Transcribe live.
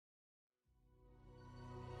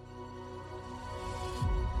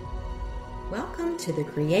Welcome to the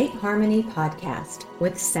Create Harmony podcast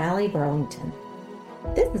with Sally Burlington.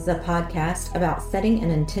 This is a podcast about setting an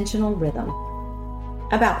intentional rhythm,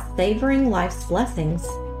 about savoring life's blessings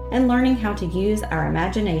and learning how to use our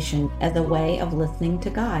imagination as a way of listening to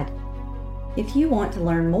God. If you want to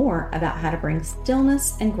learn more about how to bring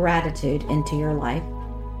stillness and gratitude into your life,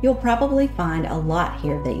 you'll probably find a lot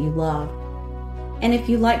here that you love. And if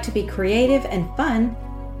you like to be creative and fun,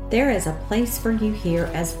 there is a place for you here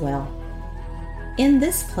as well. In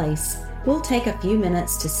this place, we'll take a few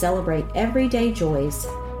minutes to celebrate everyday joys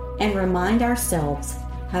and remind ourselves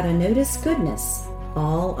how to notice goodness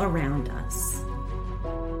all around us.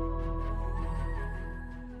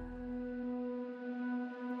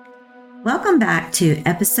 Welcome back to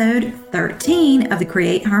episode 13 of the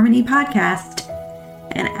Create Harmony podcast.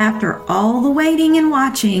 And after all the waiting and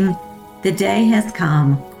watching, the day has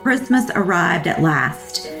come. Christmas arrived at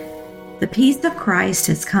last. The peace of Christ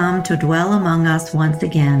has come to dwell among us once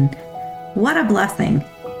again. What a blessing.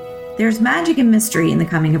 There's magic and mystery in the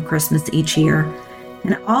coming of Christmas each year,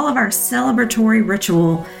 and all of our celebratory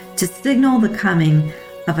ritual to signal the coming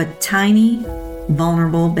of a tiny,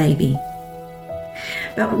 vulnerable baby.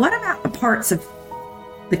 But what about the parts of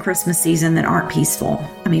the Christmas season that aren't peaceful?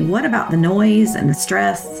 I mean, what about the noise and the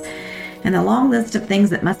stress and the long list of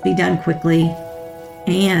things that must be done quickly?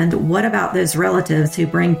 And what about those relatives who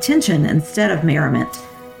bring tension instead of merriment?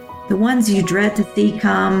 The ones you dread to see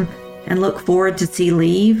come and look forward to see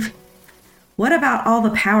leave? What about all the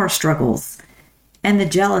power struggles and the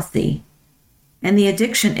jealousy and the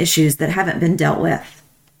addiction issues that haven't been dealt with?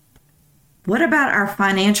 What about our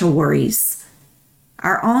financial worries,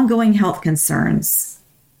 our ongoing health concerns?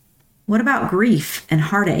 What about grief and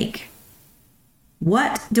heartache?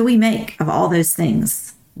 What do we make of all those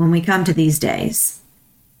things when we come to these days?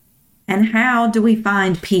 And how do we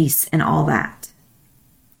find peace in all that?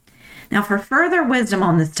 Now, for further wisdom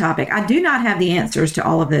on this topic, I do not have the answers to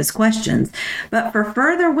all of those questions, but for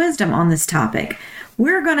further wisdom on this topic,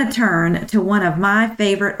 we're going to turn to one of my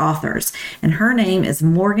favorite authors, and her name is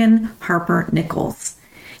Morgan Harper Nichols.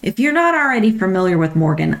 If you're not already familiar with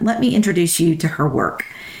Morgan, let me introduce you to her work.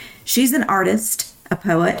 She's an artist, a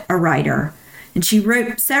poet, a writer, and she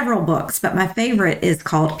wrote several books, but my favorite is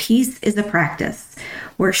called Peace is a Practice,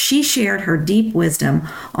 where she shared her deep wisdom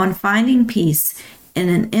on finding peace in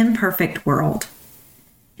an imperfect world.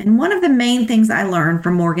 And one of the main things I learned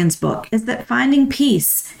from Morgan's book is that finding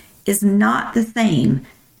peace is not the same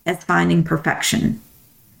as finding perfection.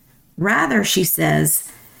 Rather, she says,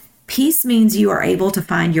 peace means you are able to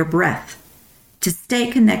find your breath, to stay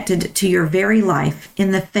connected to your very life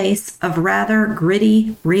in the face of rather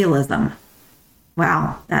gritty realism.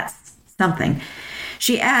 Wow, that's something.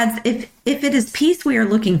 She adds, if it is peace we are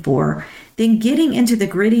looking for, then getting into the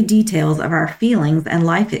gritty details of our feelings and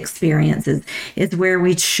life experiences is where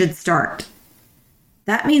we should start.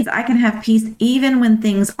 That means I can have peace even when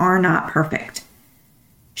things are not perfect.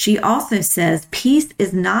 She also says peace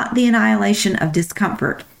is not the annihilation of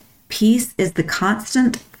discomfort. Peace is the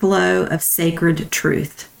constant flow of sacred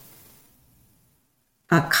truth.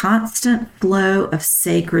 A constant flow of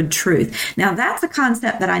sacred truth. Now, that's a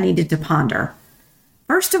concept that I needed to ponder.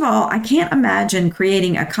 First of all, I can't imagine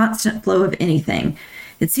creating a constant flow of anything.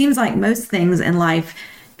 It seems like most things in life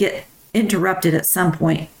get interrupted at some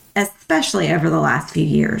point, especially over the last few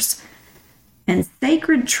years. And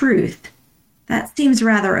sacred truth, that seems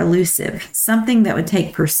rather elusive, something that would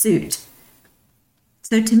take pursuit.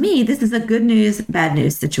 So to me, this is a good news, bad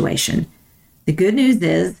news situation. The good news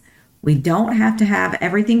is we don't have to have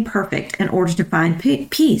everything perfect in order to find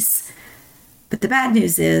peace. But the bad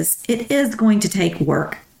news is it is going to take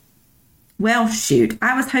work. Well, shoot,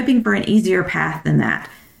 I was hoping for an easier path than that.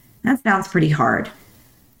 That sounds pretty hard.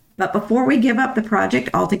 But before we give up the project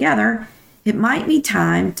altogether, it might be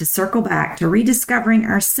time to circle back to rediscovering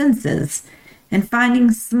our senses and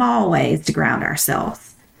finding small ways to ground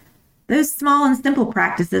ourselves. Those small and simple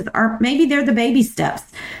practices maybe they're the baby steps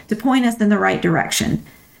to point us in the right direction,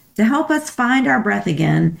 to help us find our breath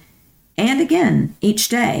again and again each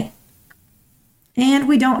day. And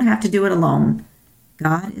we don't have to do it alone.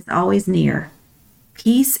 God is always near.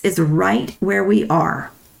 Peace is right where we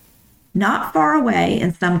are, not far away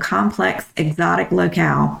in some complex, exotic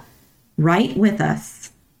locale, right with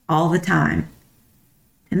us all the time.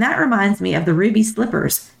 And that reminds me of the ruby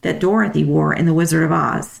slippers that Dorothy wore in The Wizard of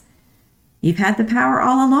Oz. You've had the power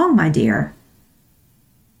all along, my dear.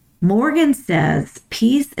 Morgan says,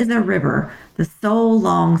 peace is a river the soul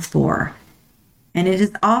longs for, and it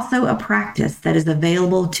is also a practice that is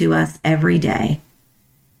available to us every day.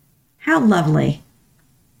 How lovely.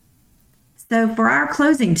 So for our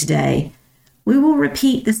closing today, we will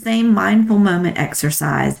repeat the same mindful moment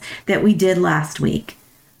exercise that we did last week.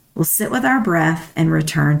 We'll sit with our breath and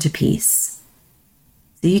return to peace.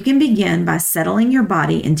 So you can begin by settling your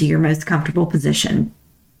body into your most comfortable position.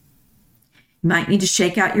 You might need to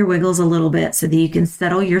shake out your wiggles a little bit so that you can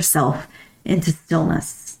settle yourself into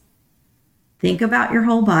stillness. Think about your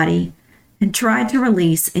whole body and try to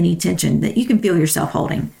release any tension that you can feel yourself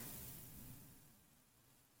holding.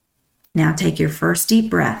 Now take your first deep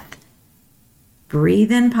breath.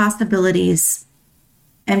 Breathe in possibilities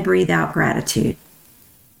and breathe out gratitude.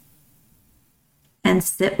 And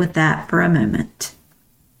sit with that for a moment.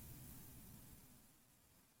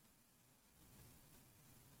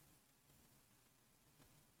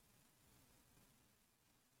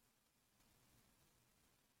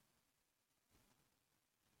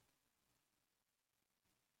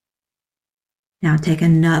 Now take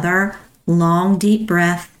another long, deep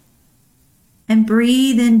breath and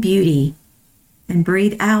breathe in beauty and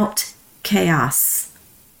breathe out chaos.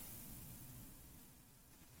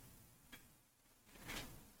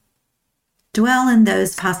 Dwell in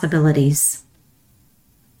those possibilities.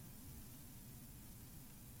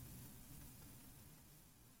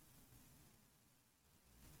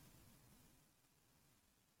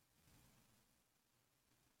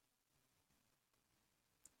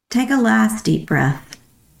 Take a last deep breath.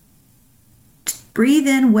 Breathe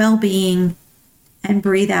in well-being and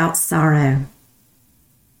breathe out sorrow.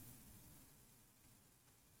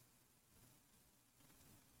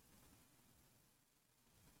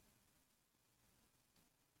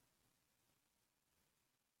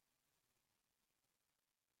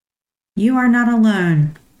 You are not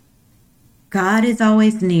alone. God is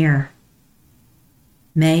always near.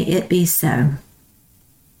 May it be so.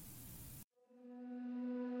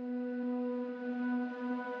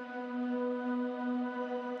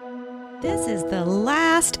 This is the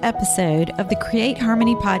last episode of the Create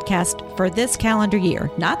Harmony podcast for this calendar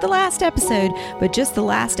year. Not the last episode, but just the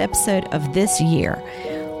last episode of this year.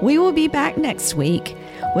 We will be back next week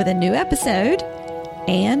with a new episode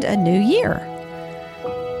and a new year.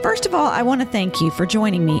 First of all, I want to thank you for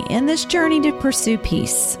joining me in this journey to pursue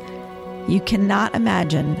peace. You cannot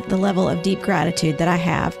imagine the level of deep gratitude that I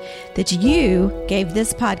have that you gave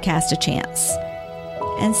this podcast a chance.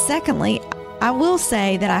 And secondly, I will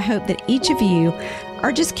say that I hope that each of you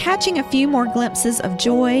are just catching a few more glimpses of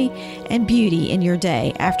joy and beauty in your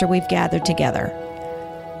day after we've gathered together.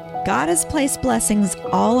 God has placed blessings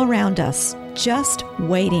all around us, just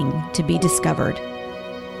waiting to be discovered.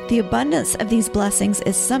 The abundance of these blessings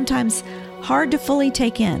is sometimes hard to fully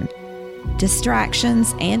take in.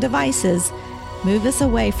 Distractions and devices move us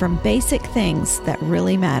away from basic things that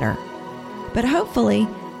really matter. But hopefully,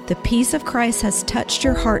 the peace of Christ has touched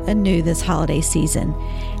your heart anew this holiday season,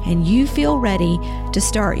 and you feel ready to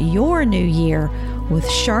start your new year with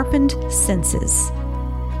sharpened senses.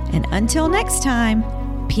 And until next time,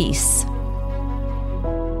 peace.